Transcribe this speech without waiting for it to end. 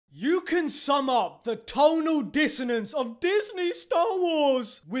can sum up the tonal dissonance of Disney Star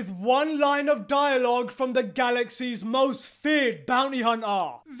Wars with one line of dialogue from the galaxy's most feared bounty hunter?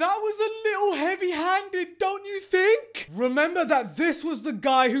 That was a little heavy-handed, don't you think? Remember that this was the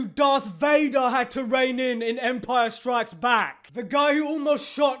guy who Darth Vader had to rein in Empire Strikes Back. The guy who almost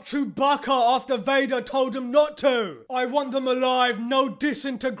shot Chewbacca after Vader told him not to. I want them alive, no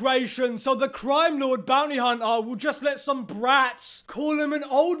disintegration, so the crime lord bounty hunter will just let some brats call him an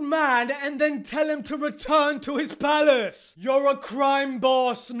old man and then tell him to return to his palace. You're a crime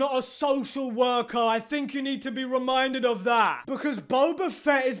boss, not a social worker. I think you need to be reminded of that. Because Boba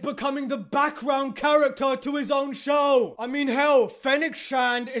Fett is becoming the background character to his own show. I mean, hell, Fennec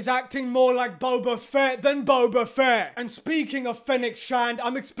Shand is acting more like Boba Fett than Boba Fett. And speaking of Fennec Shand,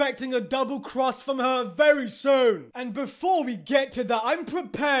 I'm expecting a double cross from her very soon. And before we get to that, I'm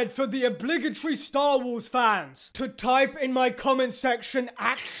prepared for the obligatory Star Wars fans to type in my comment section,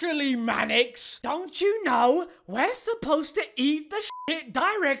 actually, Mannix, don't you know we're supposed to eat the shit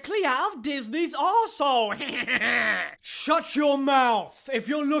directly out of Disney's arsehole? Shut your mouth. If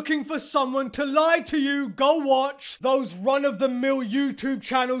you're looking for someone to lie to you, go watch those run-of-the-mill YouTube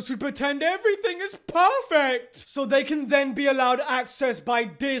channels who pretend everything is perfect so they can then be allowed access by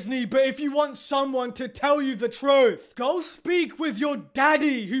Disney. But if you want someone to tell you the truth, go speak with your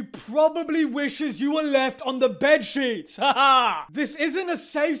daddy who probably wishes you were left on the bed sheets. Haha. This isn't a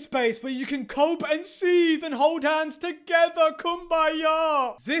safe space where you can cope and seethe and hold hands together.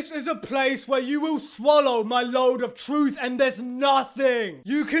 Kumbaya. This is a place where you will swallow my load of truth and there's nothing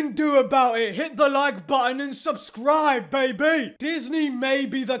you can do about it. Hit the like button and subscribe, baby. Disney may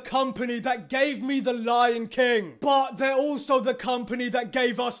be the company that gave me The Lion King, but they're also the company that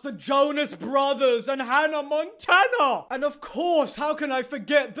gave us the Jonas Brothers and Hannah Montana. And of course, how can I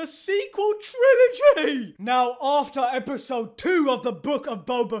forget the sequel trilogy? Now, after episode 2 of the Book of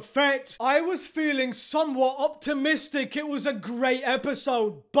Boba Fett, I was feeling somewhat optimistic. It was a great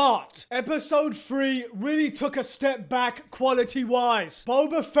episode, but episode 3 really took a step back quality-wise.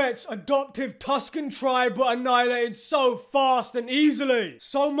 Boba Fett's adoptive Tusken tribe were annihilated so fast and easily.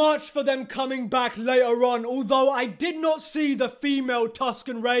 So much for them coming back later on, although I did not see the female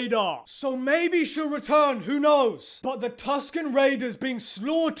Tusken Raider. So maybe she'll return, who knows? But the Tusken Raiders being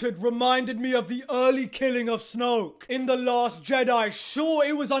slaughtered reminded me of the early killing of Snoke in The Last Jedi. Sure,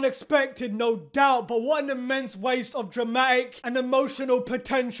 it was unexpected, no doubt, but what an immense waste of dramatic and emotional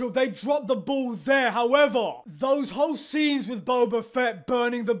potential. They dropped the ball there. However, those whole scenes with Boba Fett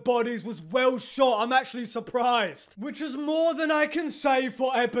burning the bodies was well shot. I'm actually surprised, which is more than I can say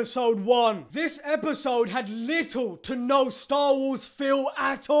for episode 1. This episode had little to no Star Wars feel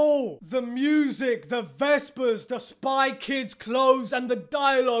at all. The music, the Vespers, the Spy Kids clothes, and the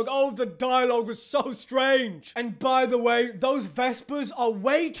dialogue. Oh, the dialogue was so strange. And by the way, those Vespers are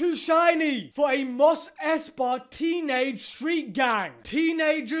way too shiny for a Mos Espa teenage street gang.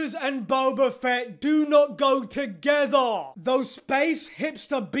 Teenagers and Boba Fett do not go together. Those space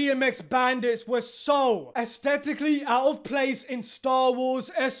hipster BMX bandits were so aesthetically out of place in Star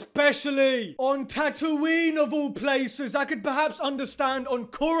Wars, especially on Tatooine of all places. I could perhaps understand on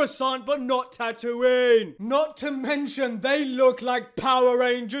Coruscant, but not Tatooine. Not to mention, they look like Power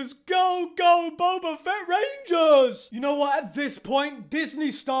Rangers. Go, go, Boba Fett Rangers! You know what? At this point,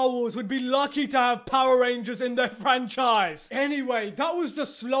 Disney Star Wars would be lucky to have Power Rangers in their franchise. Anyway, that was the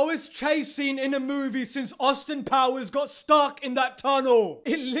slowest chase scene in a movie since Austin Powers got stuck in that tunnel.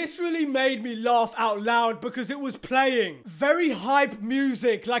 It literally made me laugh out loud because it was playing very hype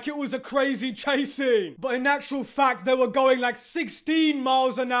music like it was a crazy chase scene. But in actual fact, they were going like 16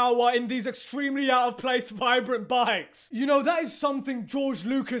 miles an hour in these extremely out of place vibrant bikes. You know, that is something George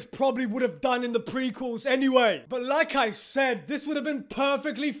Lucas probably would have done in the prequels anyway. But like I said, this would have been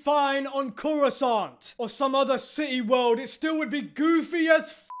perfectly fine on Coruscant or some other city world. It still would be goofy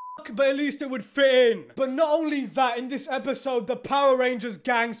as but at least it would fit in. But not only that, in this episode, the Power Rangers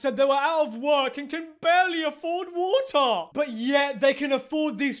gang said they were out of work and can barely afford water. But yet, they can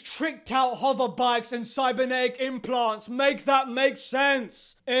afford these tricked out hover bikes and cybernetic implants. Make that make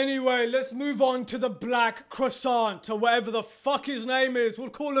sense. Anyway, let's move on to the Black Croissant, or whatever the fuck his name is. We'll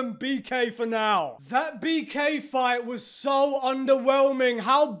call him BK for now. That BK fight was so underwhelming.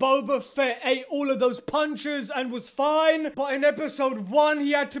 How Boba Fett ate all of those punches and was fine, but in episode 1,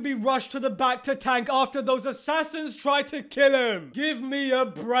 he had to be rushed to the back to tank after those assassins tried to kill him. Give me a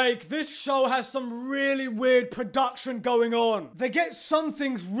break. This show has some really weird production going on. They get some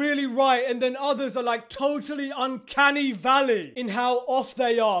things really right, and then others are like totally uncanny valley in how off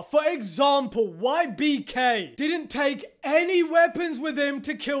they are. For example, why BK didn't take any weapons with him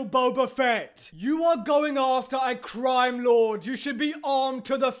to kill Boba Fett. You are going after a crime lord. You should be armed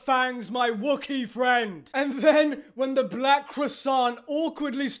to the fangs, my Wookiee friend. And then, when the Black Croissant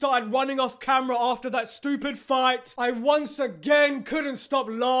awkwardly started running off camera after that stupid fight, I once again couldn't stop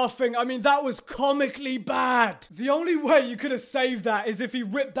laughing. I mean, that was comically bad. The only way you could have saved that is if he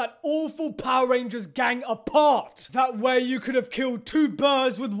ripped that awful Power Rangers gang apart. That way you could have killed two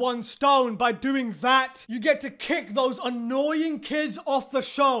birds with one stone. By doing that, you get to kick those annoying kids off the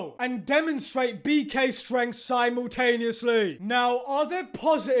show and demonstrate BK strength simultaneously. Now, are there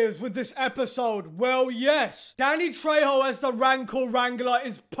positives with this episode? Well, yes. Danny Trejo as the Rancor Wrangler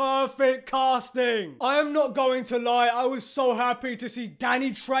is perfect casting. I am not going to lie, I was so happy to see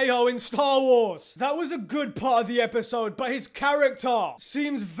Danny Trejo in Star Wars. That was a good part of the episode, but his character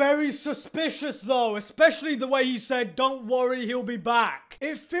seems very suspicious though, especially the way he said, "Don't worry, he'll be back."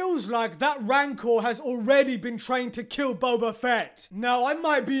 It feels like that Rancor has already been trained to kill Boba Fett. Now, I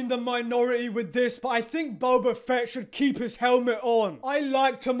might be in the minority with this, but I think Boba Fett should keep his helmet on. I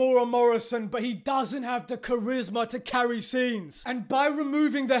like Tamora Morrison, but he doesn't have the charisma to carry scenes. And by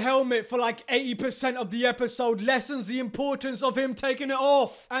removing the helmet for like 80% of the episode lessens the importance of him taking it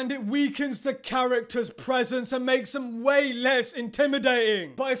off. And it weakens the character's presence and makes him way less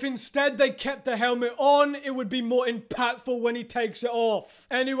intimidating. But if instead they kept the helmet on, it would be more impactful when he takes it off.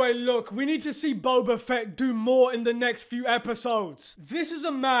 Anyway, look, we need to see Boba Fett do more in the next few episodes. This is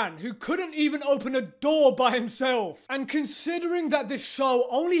a man who couldn't even open a door by himself. And considering that this show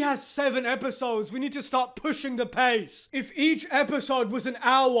only has 7 episodes, we need to start pushing the pace. If each episode was an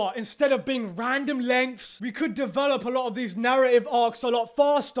hour instead of being random lengths, we could develop a lot of these narrative arcs a lot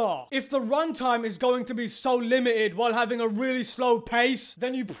faster. If the runtime is going to be so limited while having a really slow pace,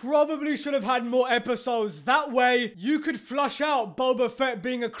 then you probably should have had more episodes. That way, you could flush out Boba Fett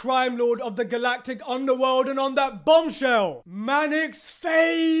being a crime lord of the galactic underworld, and on that bombshell, Mannix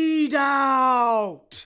fade out.